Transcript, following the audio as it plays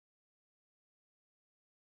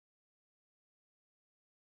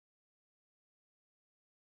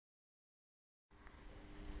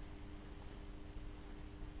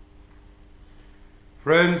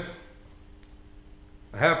Friends,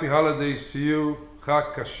 a happy holidays to you.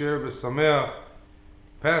 Chag Kosher v'Sameach.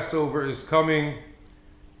 Passover is coming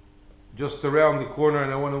just around the corner,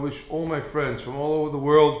 and I want to wish all my friends from all over the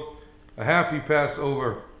world a happy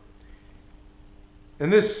Passover. In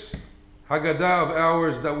this Haggadah of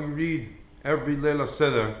ours that we read every Leil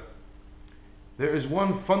HaSeder, there is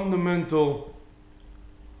one fundamental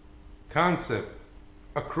concept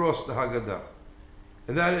across the Haggadah,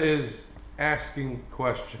 and that is asking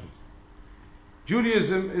questions.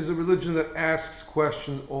 Judaism is a religion that asks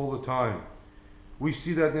questions all the time. We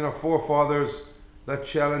see that in our forefathers that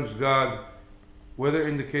challenged God, whether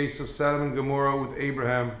in the case of Sodom and Gomorrah with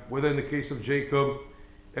Abraham, whether in the case of Jacob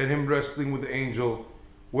and him wrestling with the angel,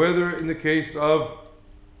 whether in the case of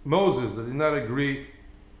Moses that did not agree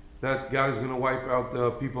that God is going to wipe out the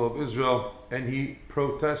people of Israel, and he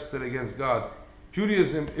protested against God.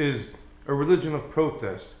 Judaism is a religion of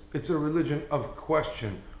protest. It's a religion of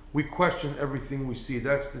question. We question everything we see.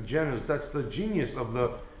 That's the genius of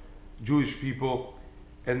the Jewish people,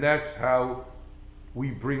 and that's how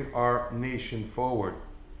we bring our nation forward.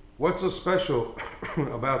 What's so special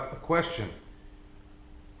about a question?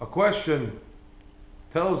 A question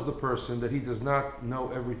tells the person that he does not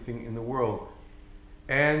know everything in the world,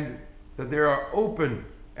 and that there are open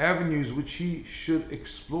avenues which he should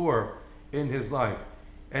explore in his life.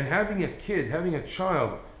 And having a kid, having a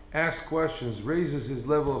child ask questions raises his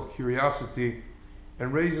level of curiosity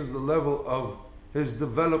and raises the level of his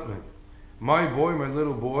development. My boy, my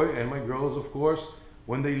little boy, and my girls, of course,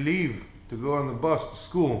 when they leave to go on the bus to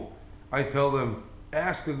school, I tell them,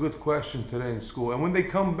 ask a good question today in school. And when they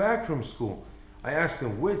come back from school, I ask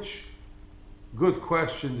them, which good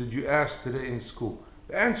question did you ask today in school?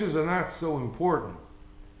 The answers are not so important,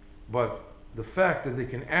 but the fact that they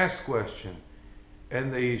can ask questions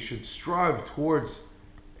and they should strive towards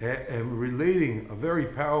relating a very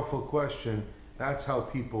powerful question, that's how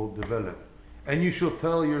people develop. And you shall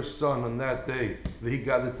tell your son on that day,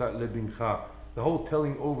 V'higadat lebincha. The whole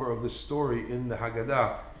telling over of the story in the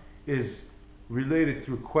Haggadah is related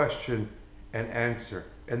through question and answer.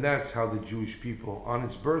 And that's how the Jewish people, on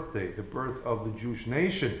its birthday, the birth of the Jewish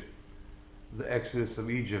nation, the Exodus of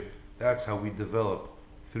Egypt, that's how we develop,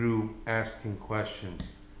 through asking questions.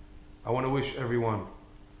 I want to wish everyone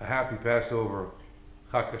a happy Passover.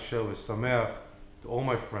 Chag Kosher v'Sameach to all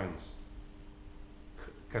my friends.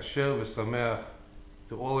 Kosher v'Sameach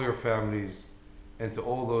to all your families and to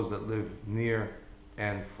all those that live near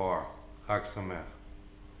and far. Chag Sameach.